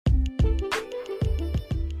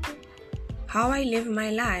how I live my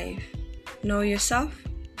life. Know yourself,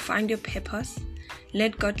 find your purpose,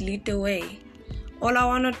 let God lead the way. All I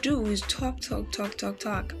want to do is talk,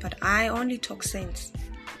 but I only talk sense.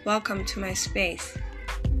 Welcome to my space.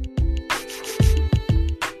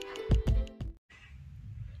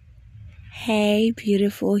 Hey,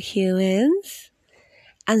 beautiful humans.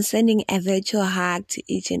 I'm sending a virtual hug to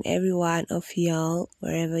each and every one of y'all,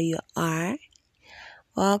 wherever you are.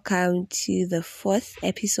 Welcome to the 4th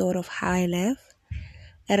episode of How I Live.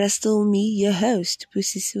 It is still me, your host,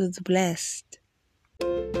 Busisi with Blessed.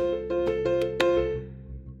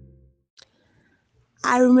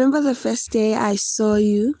 I remember the first day I saw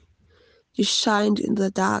you. You shined in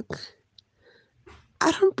the dark.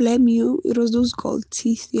 I don't blame you. It was those gold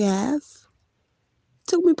teeth you have.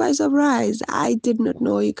 Took me by surprise. I did not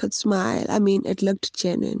know you could smile. It looked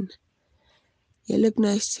genuine. You look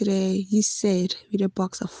nice today, you said, with a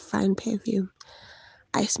box of fine perfume.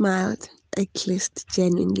 I smiled. I kissed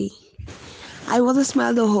genuinely. I wore the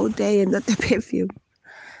smile the whole day and not the perfume.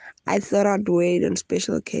 I thought I'd wait on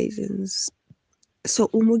special occasions. So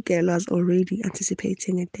Umugela was already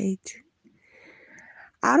anticipating a date.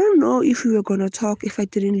 I don't know if we were going to talk if I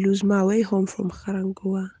didn't lose my way home from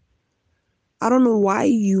Garangua. I don't know why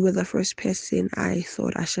you were the first person I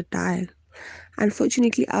thought I should dial.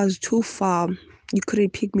 Unfortunately, I was too far. You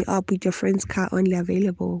couldn't pick me up with your friend's car only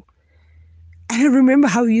available. I remember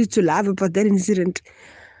how we used to laugh about that incident.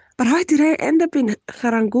 But how did I end up in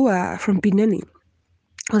Garangua from Binani?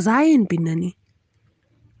 Was I in Binani?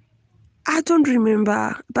 I don't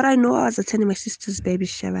remember, but I know I was attending my sister's baby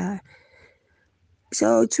shower.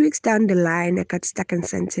 So 2 weeks down the line, I got stuck in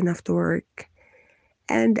Sentin after work.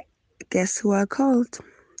 And guess who I called?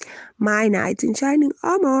 My knight in shining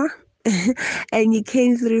armor. And you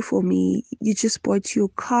came through for me. You just bought your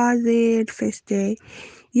car there first day.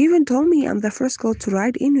 You even told me I'm the first girl to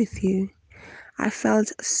ride in with you. I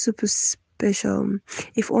felt super special.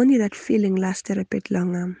 If only that feeling lasted a bit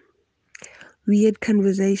longer. Weird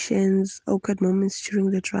conversations, awkward moments during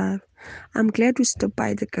the drive. I'm glad we stopped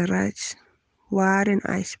by the garage. What an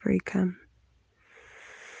icebreaker.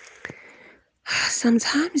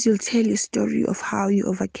 Sometimes you'll tell a story of how you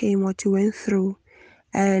overcame what you went through,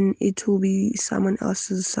 and it will be someone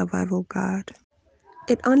else's survival guide.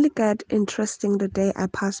 It only got interesting the day I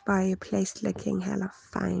passed by a place looking hella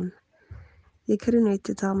fine. You couldn't wait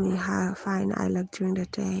to tell me how fine I looked during the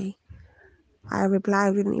day. I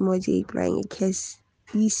replied with an emoji blowing a kiss.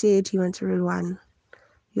 He said he went to real one.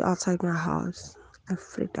 You outside my house. I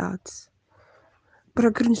freaked out. But I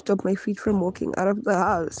couldn't stop my feet from walking out of the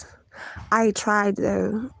house. I tried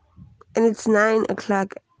though. And it's 9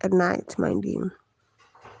 o'clock at night, mind you.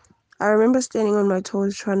 I remember standing on my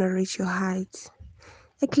toes trying to reach your height.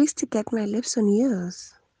 At least to get my lips on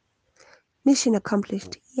yours. Mission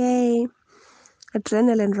accomplished. Yay.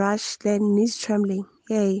 Adrenaline rush, then knees trembling.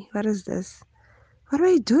 Yay, what is this? What are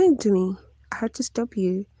you doing to me? I had to stop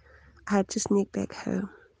you. I had to sneak back home.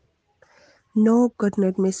 No good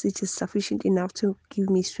night message is sufficient enough to give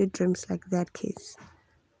me sweet dreams like that kiss.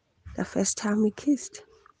 The first time we kissed.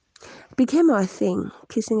 It became our thing,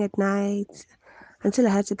 kissing at night, until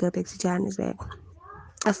I had to go back to Johannesburg.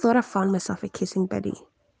 I thought I found myself a kissing buddy.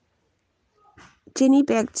 Journey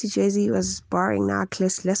back to Jersey was boring now,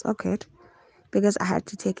 less awkward, because I had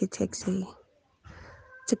to take a taxi.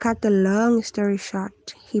 To cut the long story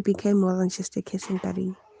short, he became more than just a kissing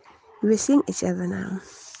buddy. We were seeing each other now.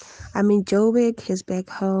 I'm in Joburg, he's back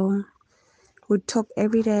home. We'd talk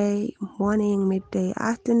every day, morning, midday,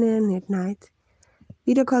 afternoon, midnight.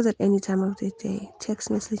 Video calls at any time of the day,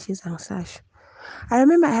 text messages and such. I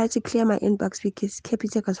remember I had to clear my inbox because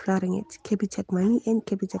Capitec was flooding it. Capitec money in,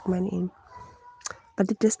 Capitec money in. But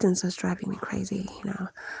the distance was driving me crazy,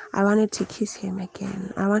 I wanted to kiss him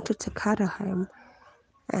again. I wanted to cuddle him.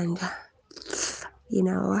 And,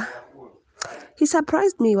 he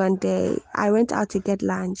surprised me one day. I went out to get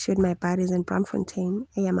lunch with my buddies in Bramfontein,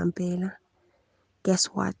 Ayamampela. Guess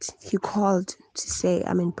what? He called to say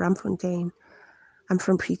I'm in Bramfontein. I'm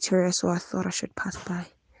from Pretoria, so I thought I should pass by.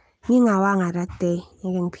 That day,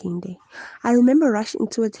 I remember rushing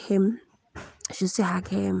towards him just to hug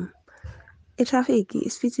him. The traffic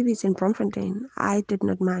is pretty bit in Bramfontein. I did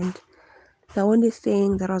not mind. The only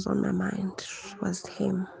thing that was on my mind was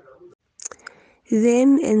him.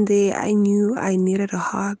 Then and there, I knew I needed a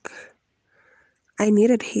hug. I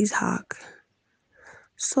needed his hug.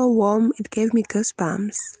 So warm, it gave me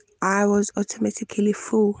goosebumps. I was automatically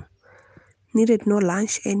full. Needed no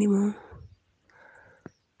lunch anymore.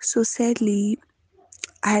 So sadly,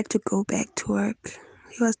 I had to go back to work.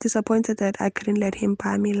 He was disappointed that I couldn't let him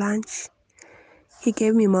buy me lunch. He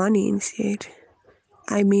gave me money instead.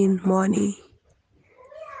 I mean money.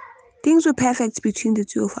 Things were perfect between the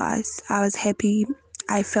two of us. I was happy.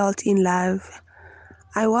 I felt in love.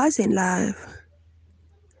 I was in love.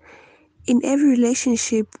 In every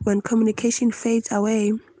relationship, when communication fades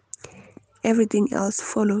away, everything else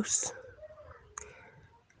follows.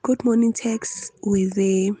 Good morning texts with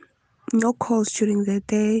no calls during the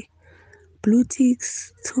day, blue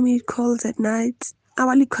ticks, 2-minute calls at night.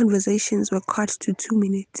 Hourly conversations were cut to 2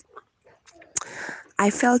 minutes. I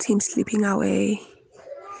felt him slipping away,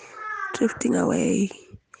 drifting away.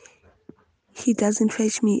 He doesn't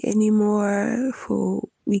fetch me anymore for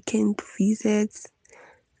weekend visits.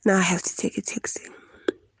 Now I have to take a taxi.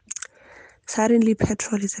 Suddenly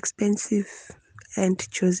petrol is expensive and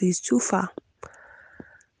Josie is too far.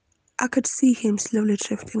 I could see him slowly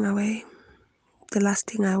drifting away. The last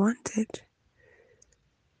thing I wanted.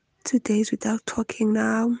 2 days without talking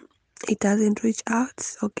now. He doesn't reach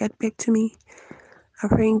out or get back to me.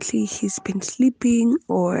 Apparently he's been sleeping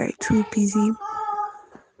or too busy.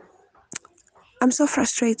 I'm so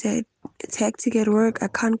frustrated. It's hectic at work. I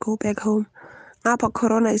can't go back home. But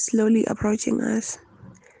Corona is slowly approaching us.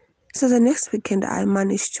 So the next weekend I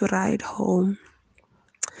managed to ride home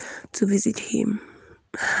to visit him.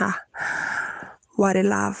 Ha, what a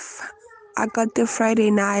laugh. I got there Friday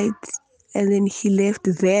night and then he left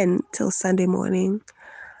then till Sunday morning.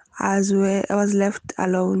 I was left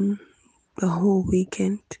alone the whole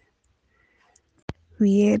weekend.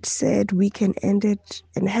 We had said weekend ended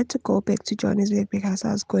and had to go back to Johannesburg because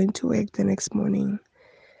I was going to work the next morning.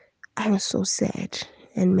 I was so sad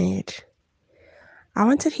and mad. I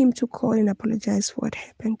wanted him to call and apologize for what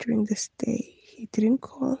happened during this day. He didn't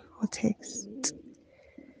call or text.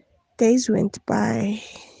 Days went by.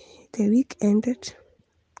 The week ended.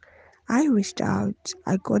 I reached out.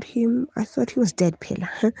 I got him. I thought he was dead, Pela.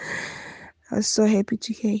 I was so happy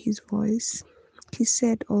to hear his voice. He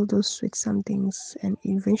said all those sweet somethings, and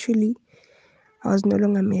eventually I was no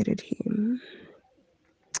longer mad at him.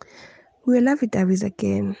 We were lovey-dovey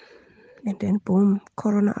again, and then boom,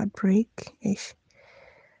 Corona outbreak. Ish.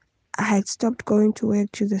 I had stopped going to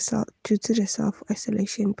work due to the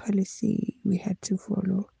self-isolation policy we had to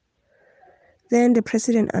follow. Then the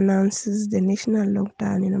president announces the national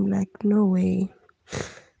lockdown, and I'm like, no way.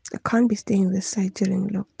 I can't be staying this side during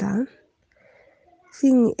lockdown.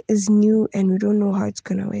 Thing is new and we don't know how it's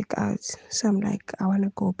gonna work out. So I'm like, I wanna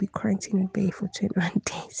go be quarantined in Bay for 21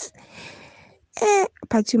 days.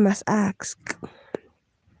 But you must ask.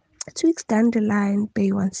 2 weeks down the line,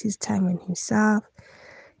 Bay wants his time on himself.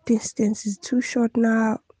 Distance is too short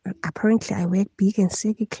now. And apparently I wear big and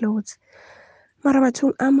saggy clothes.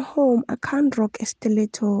 Marabatung, I'm home. I can't rock a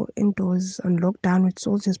stiletto indoors on lockdown with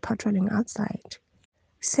soldiers patrolling outside.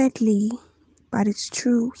 Sadly, but it's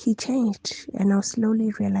true, he changed, and I was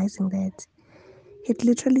slowly realizing that he'd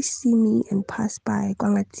literally see me and pass by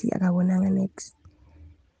kwangati akabonanga next.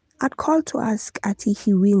 I'd call to ask Ati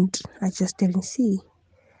he winked, I just didn't see.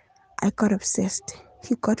 I got obsessed.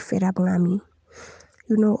 He got fed up ngami.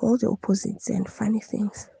 You know, all the opposites and funny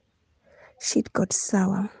things. Shit got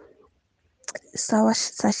sour. Sour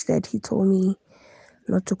such that he told me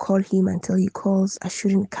not to call him until he calls. I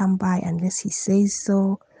shouldn't come by unless he says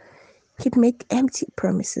so. He'd make empty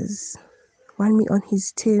promises. Want me on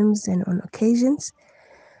his terms and on occasions.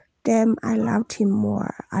 Damn, I loved him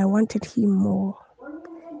more. I wanted him more.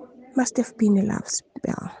 Must have been a love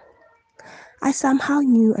spell. I somehow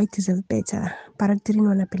knew I deserved better, but I didn't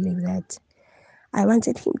want to believe that. I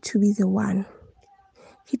wanted him to be the one.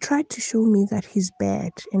 He tried to show me that he's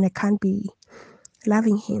bad and I can't be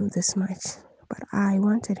loving him this much, but I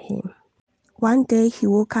wanted him. One day he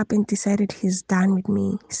woke up and decided he's done with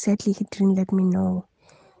me. Sadly, he didn't let me know.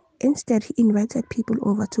 Instead, he invited people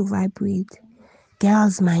over to vibe with.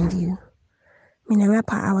 Girls, mind you.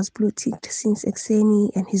 Minangapa, I was blue ticked since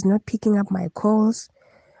Exeni and he's not picking up my calls.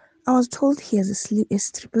 I was told he has a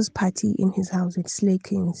strippers party in his house with slay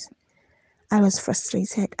queens. I was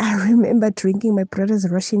frustrated. I remember drinking my brother's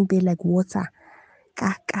Russian beer like water.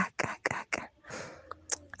 Ka, ka, ka, ka, ka.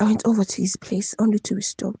 I went over to his place only to be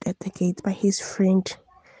stopped at the gate by his friend.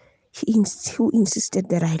 Who insisted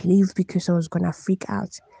that I leave because I was gonna freak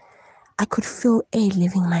out. I could feel air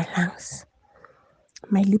leaving my lungs.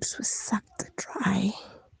 My lips were sucked dry.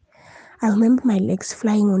 I remember my legs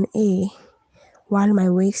flying on air while my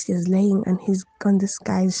waist is laying on this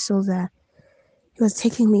guy's shoulder. He was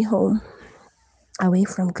taking me home, away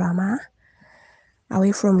from drama,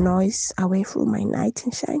 away from noise, away from my knight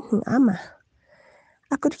in shining armor.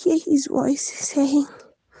 I could hear his voice saying,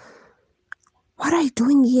 "What are you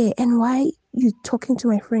doing here and why are you talking to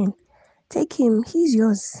my friend? Take him, he's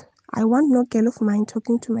yours. I want no girl of mine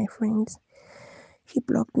talking to my friends." He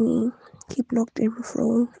blocked me. He blocked every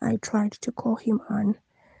phone I tried to call him on.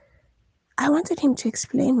 I wanted him to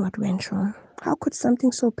explain what went wrong. How could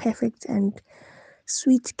something so perfect and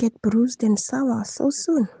sweet get bruised and sour so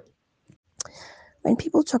soon? When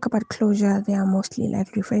people talk about closure, they are mostly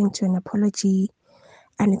like referring to an apology,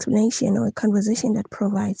 an explanation, or a conversation that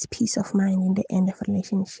provides peace of mind in the end of a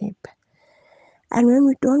relationship. And when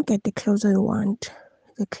we don't get the closure we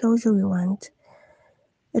want,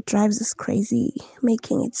 it drives us crazy,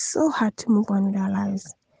 making it so hard to move on with our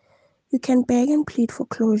lives. You can beg and plead for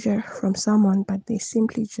closure from someone, but they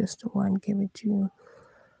simply just won't give it to you.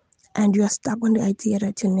 And you are stuck on the idea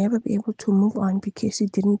that you'll never be able to move on because you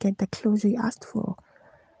didn't get the closure you asked for.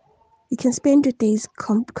 You can spend your days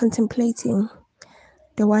contemplating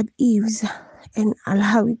the what ifs and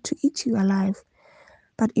allow it to eat you alive,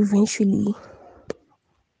 but eventually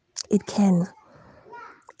it can,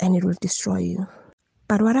 and it will destroy you.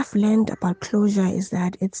 But what I've learned about closure is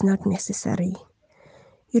that it's not necessary.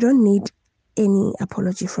 You don't need any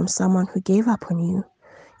apology from someone who gave up on you.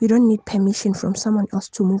 You don't need permission from someone else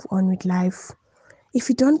to move on with life. If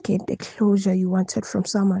you don't get the closure you wanted from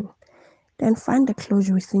someone, then find the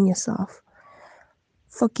closure within yourself.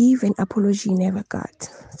 Forgive an apology you never got.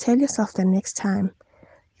 Tell yourself the next time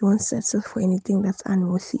you won't settle for anything that's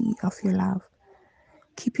unworthy of your love.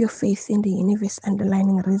 Keep your faith in the universe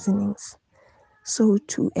underlying reasonings, so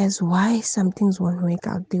too as why some things won't work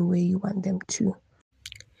out the way you want them to.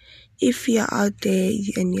 If you're out there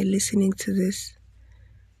and you're listening to this,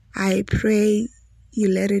 I pray you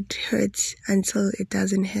let it hurt until it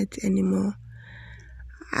doesn't hurt anymore.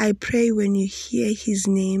 I pray when you hear his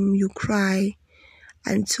name, you cry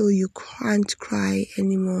until you can't cry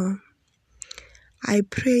anymore. I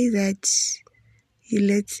pray that you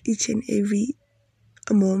let each and every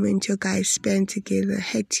moment you guys spend together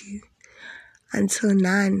hurt you until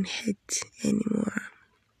none hurt anymore.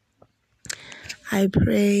 I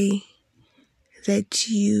pray that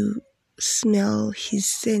you smell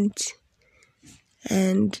his scent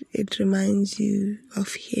and it reminds you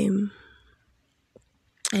of him.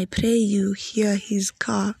 I pray you hear his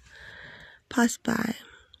car pass by,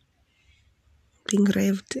 being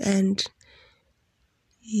revved, and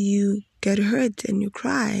you get hurt and you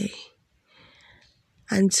cry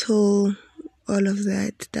until all of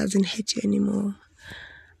that doesn't hurt you anymore.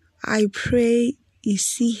 I pray you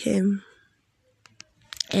see him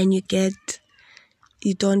and you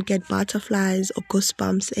don't get butterflies or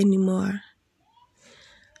goosebumps anymore.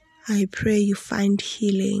 I pray you find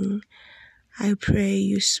healing. I pray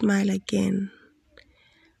you smile again.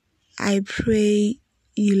 I pray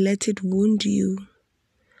you let it wound you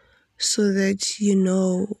so that you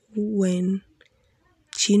know when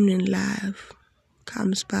genuine love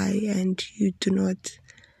comes by and you do not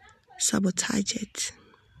sabotage it.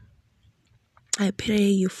 I pray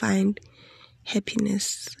you find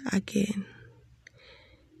happiness again.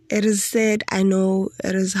 It is sad, I know.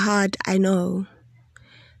 It is hard, I know.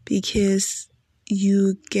 Because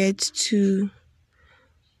you get to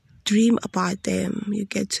dream about them. You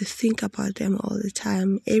get to think about them all the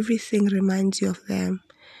time. Everything reminds you of them.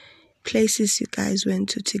 Places you guys went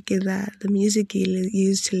to together, the music you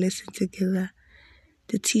used to listen together,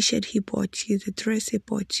 the t-shirt he bought you, the dress he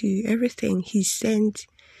bought you, everything he sent,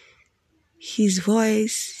 his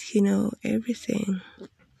voice, everything.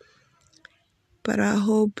 But I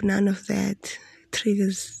hope none of that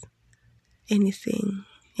triggers anything,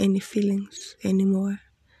 any feelings anymore.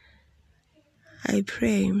 I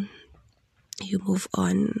pray you move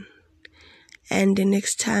on, and the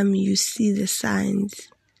next time you see the signs,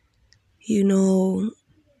 you know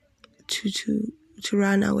to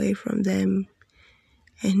run away from them,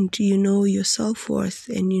 and you know your self-worth,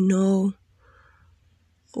 and you know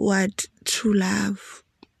what true love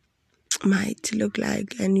might look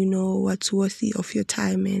like, and you know what's worthy of your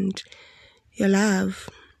time and your love.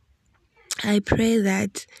 I pray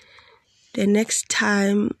that the next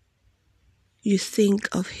time you think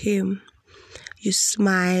of him, you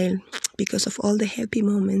smile because of all the happy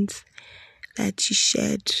moments that you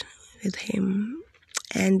shared with him.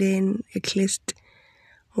 And then at least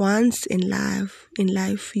once in life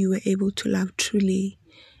you were able to love truly,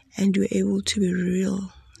 and you were able to be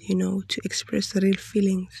real, to express real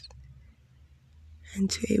feelings, and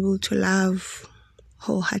to be able to love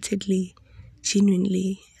wholeheartedly,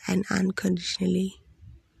 genuinely, and unconditionally.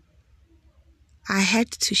 I had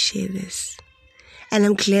to share this, and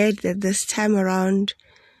I'm glad that this time around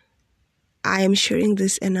I am sharing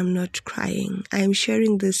this and I'm not crying. I am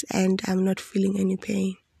sharing this and I'm not feeling any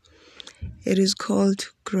pain. It is called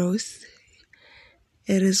growth.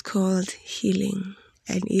 It is called healing,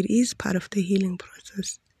 and it is part of the healing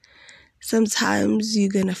process Sometimes you're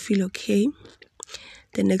gonna feel okay.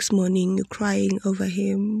 The next morning you're crying over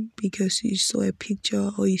him because you saw a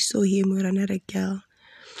picture or you saw him with another girl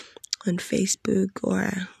on Facebook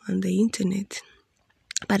or on the internet.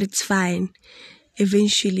 But it's fine.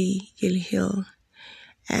 Eventually you'll heal.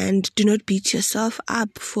 And do not beat yourself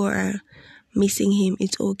up for missing him.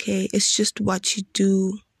 It's okay. It's just what you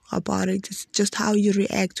do about it. It's just how you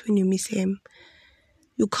react when you miss him.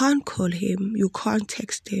 You can't call him. You can't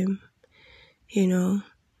text him. You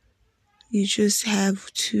just have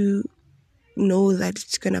to know that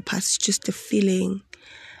it's going to pass. It's just a feeling.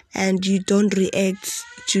 And you don't react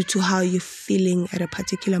due to how you're feeling at a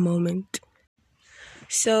particular moment.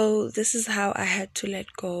 So this is how I had to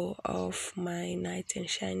let go of my knight in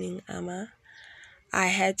shining armor. I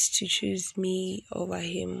had to choose me over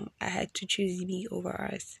him. I had to choose me over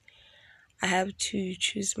us. I have to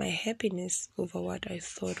choose my happiness over what I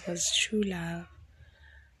thought was true love.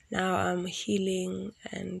 Now I'm healing,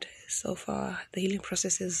 and so far the healing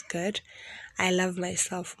process is good. I love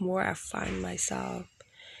myself more. I find myself.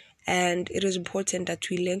 And it is important that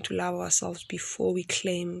we learn to love ourselves before we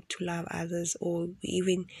claim to love others, or we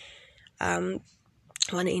even want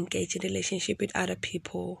to engage in a relationship with other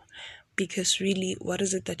people. Because really, what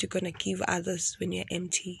is it that you're going to give others when you're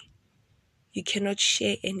empty? You cannot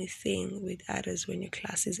share anything with others when your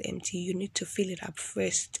glass is empty. You need to fill it up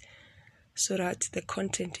first so that the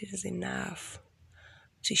content is enough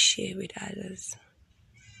to share with others.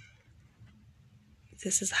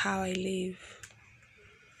 This is how I live.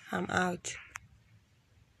 I'm out.